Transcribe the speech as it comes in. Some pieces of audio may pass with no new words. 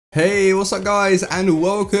Hey, what's up guys, and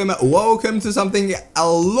welcome to something a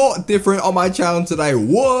lot different on my channel today.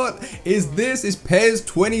 What is this? It's PES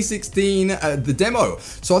 2016, the demo.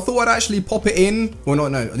 So I thought I'd actually pop it in. Well,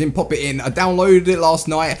 no, I didn't pop it in. I downloaded it last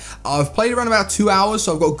night. I've played around about 2 hours,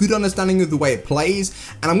 so I've got a good understanding of the way it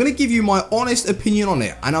plays. And I'm going to give you my honest opinion on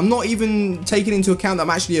it. And I'm not even taking into account that I'm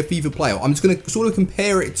actually a FIFA player. I'm just going to sort of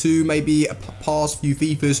compare it to maybe a past few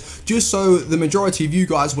FIFAs, just so the majority of you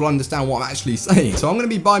guys will understand what I'm actually saying. So I'm going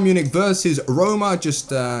to be Bayern Munich versus Roma, just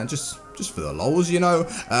for the lols, you know.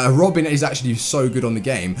 Robin is actually so good on the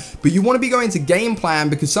game, but you want to be going to game plan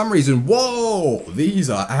because some reason, whoa, these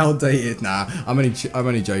are outdated. Nah, I'm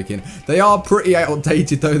only joking. They are pretty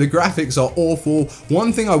outdated though. The graphics are awful.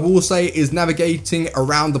 One thing I will say is navigating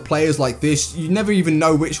around the players like this, you never even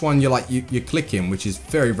know which one you're clicking, which is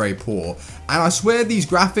very, very poor. And I swear these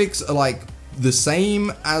graphics are like the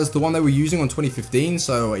same as the one they were using on 2015,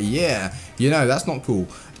 so yeah, you know, that's not cool.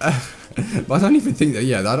 But I don't even think that,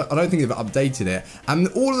 yeah, I don't think they've updated it. And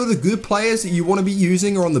all of the good players that you want to be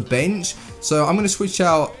using are on the bench. So I'm going to switch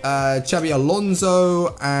out Xabi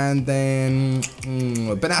Alonso and then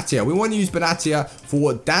Benatia. We want to use Benatia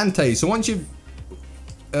for Dante. So once you've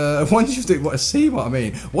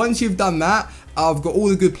once you've done that, I've got all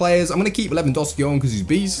the good players. I'm going to keep Lewandowski on because he's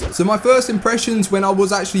beast. So my first impressions when I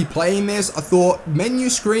was actually playing this, I thought menu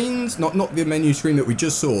screens, not the menu screen that we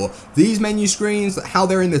just saw, these menu screens, how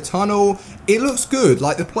they're in the tunnel, it looks good.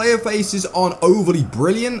 Like the player faces aren't overly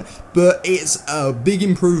brilliant, but it's a big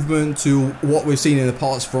improvement to what we've seen in the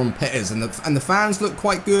past from PES, and the fans look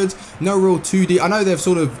quite good. No real 2D. I know they've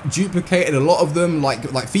sort of duplicated a lot of them, like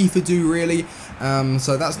FIFA do really.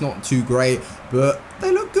 So that's not too great, but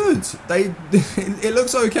they look good. It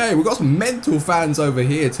looks okay. We've got some mental fans over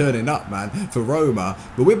here turning up, man, for Roma,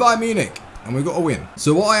 but we're Bayern Munich and we've got to win.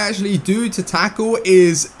 So what I actually do to tackle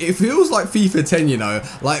is, it feels like FIFA 10, you know,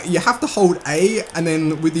 like you have to hold A and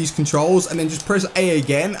then with these controls and then just press A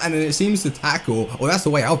again and then it seems to tackle. Well, that's the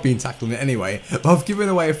way I've been tackling it anyway, but I've given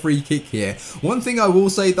away a free kick here. One thing I will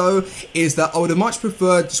say though is that I would have much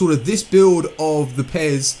preferred sort of this build of the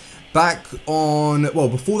PES back on, well,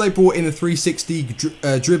 before they brought in the 360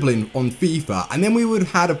 dribbling on FIFA, and then we would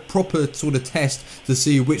have had a proper sort of test to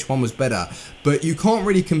see which one was better. But you can't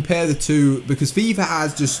really compare the two because FIFA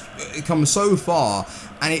has just come so far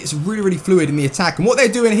and it's really, really fluid in the attack. And what they're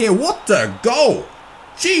doing here, what a goal!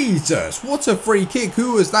 Jesus, what a free kick.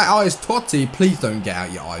 Who was that? Oh, it's Totti. Please don't get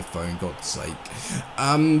out your iPhone, God's sake.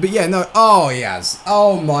 But yeah, no. Oh, he has.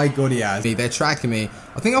 Oh my God, he has. They're tracking me.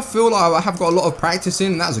 I think I feel like I have got a lot of practice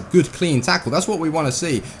in, and that's a good clean tackle. That's what we want to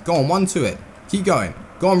see. Go on, one to it. Keep going.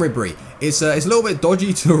 Go on, Ribery. It's a little bit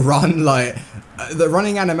dodgy to run. Like, the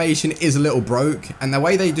running animation is a little broke, and the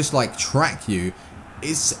way they just like track you,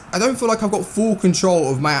 I don't feel like I've got full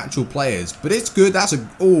control of my actual players, but it's good. That's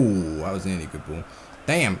oh, that was nearly a good ball.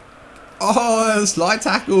 Damn. Oh, slide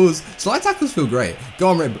tackles. Slide tackles feel great. Go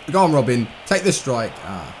on, Robin. Take the strike.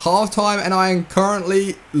 Half time, and I am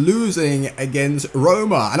currently losing against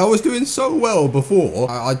Roma. And I was doing so well before.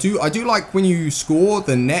 I do like when you score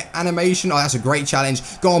the net animation. Oh, that's a great challenge.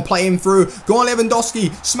 Go on, play him through. Go on,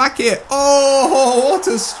 Lewandowski. Smack it. Oh, what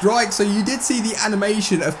a strike. So you did see the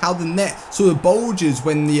animation of how the net sort of bulges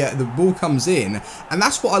when the ball comes in. And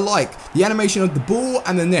that's what I like. The animation of the ball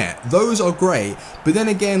and the net. Those are great. But then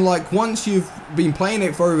again, like once you've been playing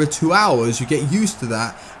it for over 2 hours, you get used to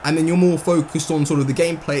that, and then you're more focused on sort of the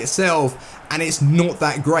gameplay itself, and it's not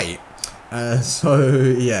that great. So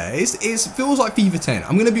yeah, it feels like FIFA 10.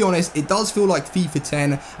 I'm gonna be honest, it does feel like FIFA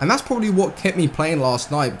 10, and that's probably what kept me playing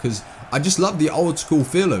last night because I just love the old school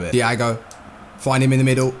feel of it. Thiago, find him in the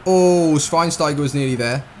middle. Oh, Schweinsteiger was nearly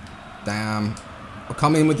there. Damn. I'll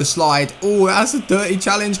come in with the slide. Oh, that's a dirty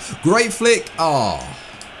challenge. Great flick. Oh.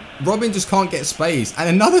 Robin just can't get space. And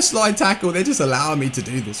another slide tackle. They're just allowing me to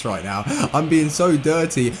do this right now. I'm being so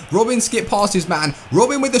dirty. Robin skipped past his man.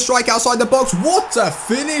 Robin with the strike outside the box. What a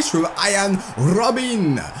finish from Ian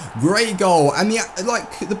Robin. Great goal. And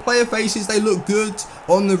the player faces, they look good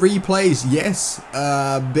on the replays. Yes.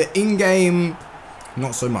 But in-game,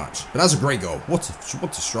 not so much. But that's a great goal. What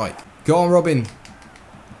a strike. Go on, Robin.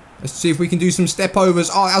 Let's see if we can do some step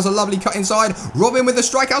overs. Oh, that was a lovely cut inside. Robin with the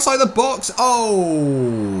strike outside the box.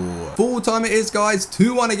 Oh, Full time it is, guys.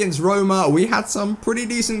 2-1 against Roma. We had some pretty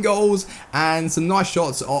decent goals and some nice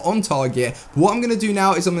shots on target. But what I'm going to do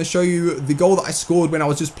now is I'm going to show you the goal that I scored when I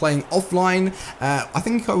was just playing offline. I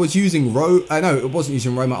think I was using no, it wasn't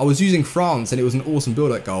using Roma. I was using France, and it was an awesome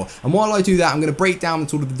build-up goal. And while I do that, I'm going to break down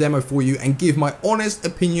sort of the demo for you and give my honest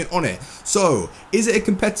opinion on it. So, is it a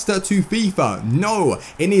competitor to FIFA? No.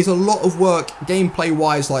 It needs a lot of work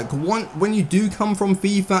gameplay-wise. Like, when you do come from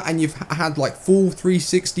FIFA and you've had like full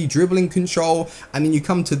 360 dribbling control, and then you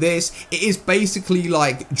come to this, it is basically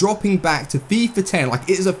like dropping back to FIFA 10. Like,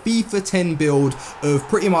 it is a FIFA 10 build of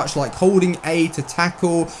pretty much like holding A to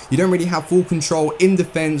tackle. You don't really have full control in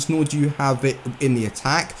defense, nor do you have it in the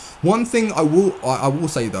attack. One thing I will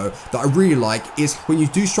say though that I really like is when you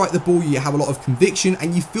do strike the ball, you have a lot of conviction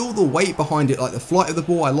and you feel the weight behind it. Like the flight of the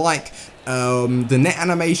ball, I like. The net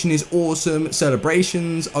animation is awesome.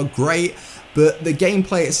 Celebrations are great, but the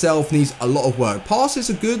gameplay itself needs a lot of work. Passes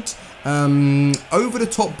are good. Over the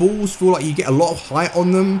top balls feel like you get a lot of height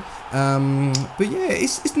on them. But yeah,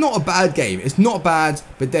 it's not a bad game. It's not bad,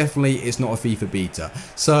 but definitely it's not a FIFA beta.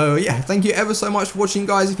 So yeah, thank you ever so much for watching,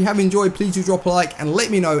 guys. If you have enjoyed, please do drop a like and let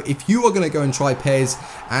me know if you are going to go and try PES,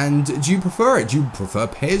 and do you prefer it? Do you prefer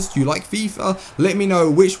PES? Do you like FIFA? Let me know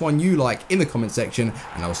which one you like in the comment section,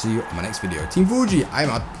 and I'll see you on my next video. Team Fuji, I'm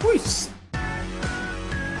out. Peace.